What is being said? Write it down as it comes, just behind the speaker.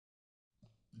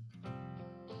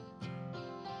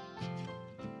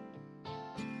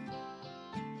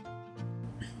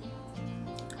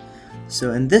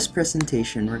So in this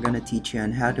presentation, we're going to teach you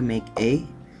on how to make a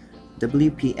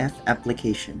WPF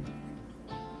application.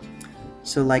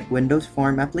 So like Windows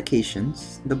Form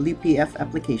applications, WPF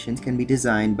applications can be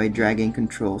designed by dragging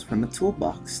controls from a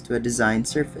toolbox to a designed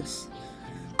surface.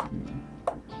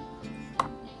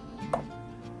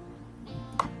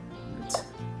 That's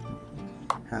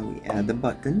how we add the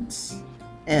buttons.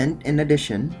 And in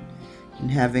addition, in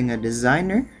having a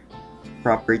designer,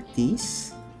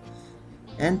 properties,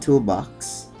 and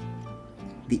toolbox,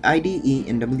 the IDE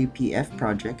in WPF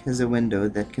project has a window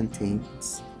that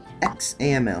contains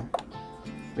XAML,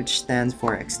 which stands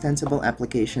for Extensible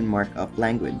Application Markup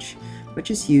Language,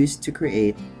 which is used to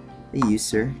create the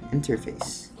user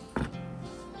interface.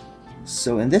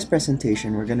 So in this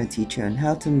presentation, we're going to teach you on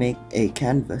how to make a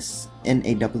canvas in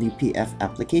a WPF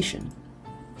application.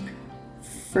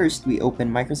 First, we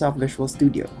open Microsoft Visual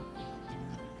Studio.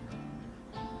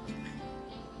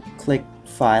 Click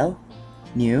File,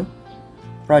 New,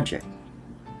 Project.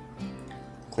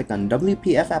 Click on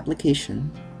WPF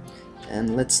application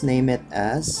and let's name it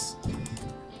as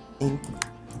Ink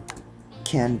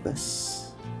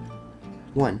Canvas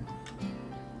 1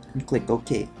 and click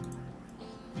OK.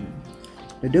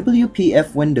 The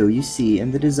WPF window you see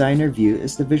in the designer view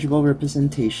is the visual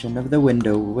representation of the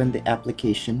window when the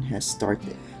application has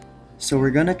started. So we're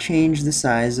gonna change the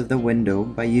size of the window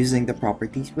by using the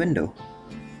properties window.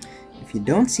 If you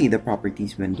don't see the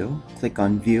properties window, click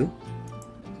on View,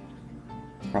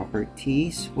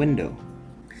 Properties Window.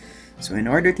 So in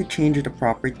order to change the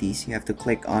properties, you have to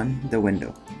click on the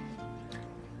window.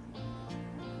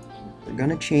 We're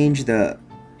gonna change the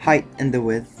height and the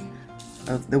width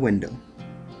of the window.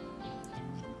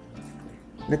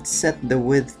 Let's set the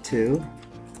width to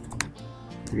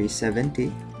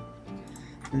 370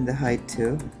 and the height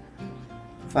to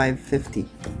 550.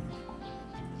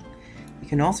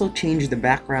 You can also change the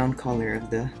background color of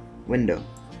the window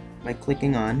by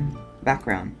clicking on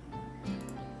Background.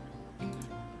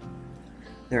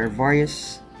 There are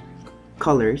various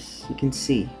colors you can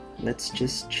see. Let's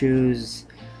just choose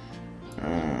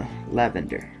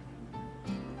lavender.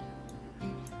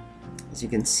 As you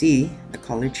can see, the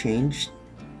color changed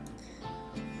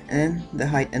and the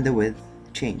height and the width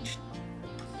changed.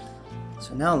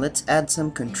 So now let's add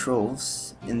some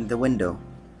controls in the window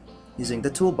using the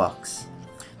toolbox.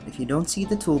 If you don't see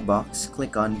the toolbox,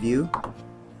 click on View,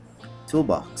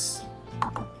 Toolbox.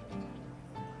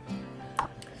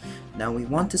 Now we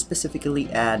want to specifically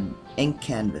add Ink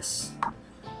Canvas.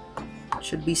 It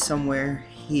should be somewhere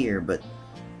here, but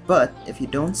if you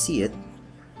don't see it,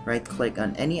 right click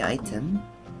on any item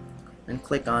and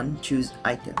click on Choose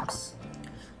Items.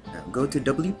 Now go to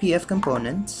WPF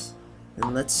Components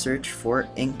and let's search for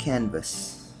Ink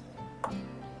Canvas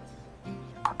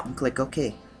and click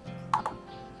OK.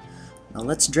 Now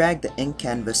let's drag the ink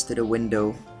canvas to the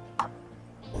window.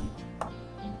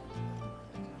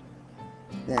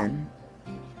 Then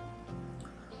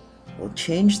we'll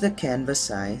change the canvas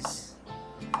size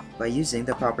by using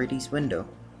the properties window.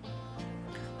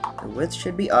 The width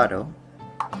should be auto,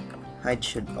 height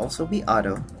should also be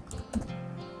auto,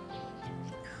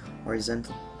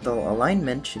 horizontal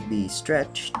alignment should be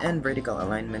stretched, and vertical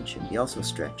alignment should be also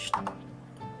stretched.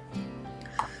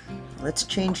 Let's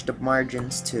change the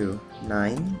margins to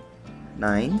 9,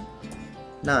 9,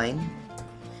 9,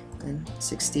 and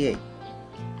 68.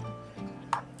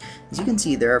 As you can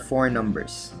see, there are 4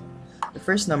 numbers. The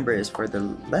first number is for the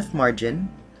left margin,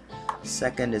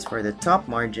 second is for the top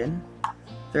margin,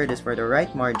 third is for the right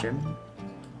margin,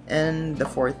 and the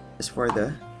fourth is for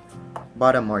the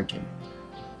bottom margin.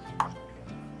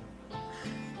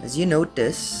 As you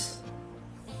notice,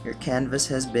 your canvas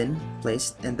has been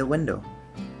placed in the window.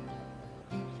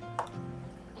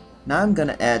 Now I'm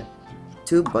gonna add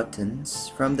 2 buttons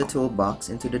from the toolbox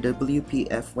into the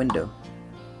WPF window.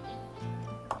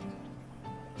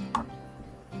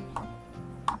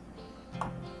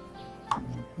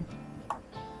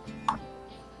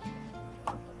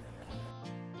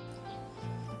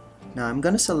 Now I'm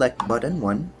gonna select button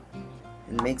 1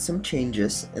 and make some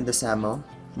changes in the XAML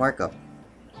markup.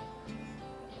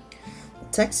 The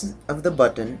text of the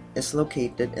button is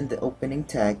located in the opening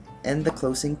tag and the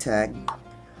closing tag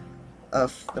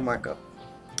of the markup.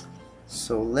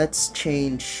 So let's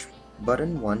change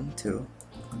button 1 to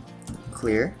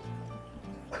clear.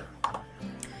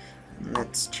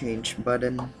 Let's change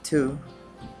button 2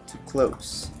 to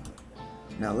close.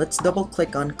 Now let's double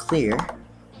click on clear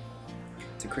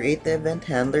to create the event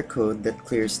handler code that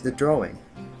clears the drawing.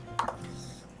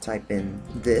 Type in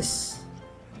this,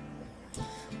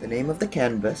 the name of the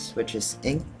canvas, which is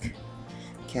Ink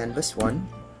Canvas 1,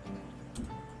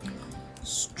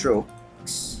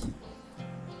 strokes,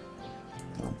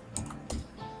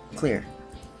 clear.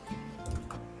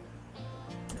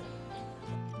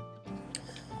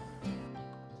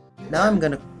 Now I'm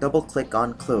gonna double click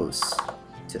on close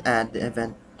to add the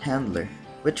event handler,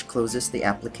 which closes the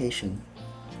application.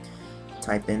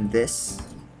 Type in this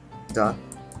dot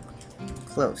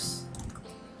close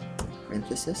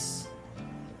parenthesis.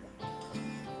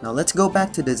 Now let's go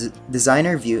back to the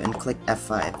designer view and click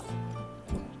F5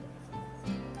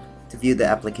 to view the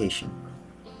application.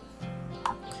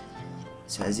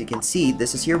 So as you can see,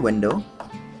 this is your window.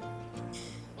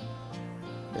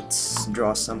 Let's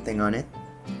draw something on it.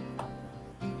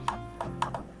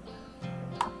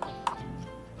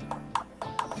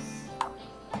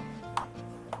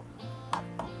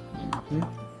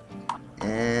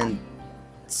 And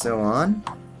so on.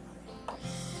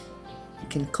 You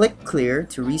can click clear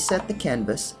to reset the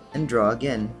canvas and draw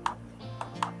again.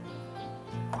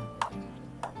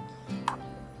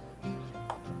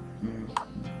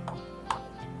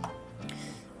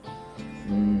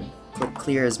 Click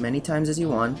clear as many times as you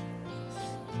want,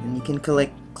 and you can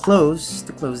click close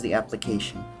to close the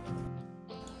application.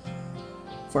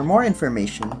 For more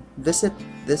information, visit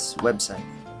this website.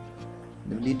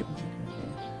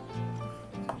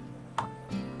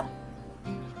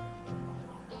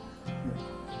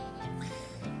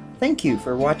 Thank you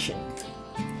for watching.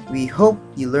 We hope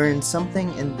you learned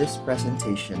something in this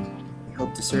presentation. We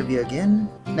hope to serve you again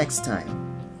next time.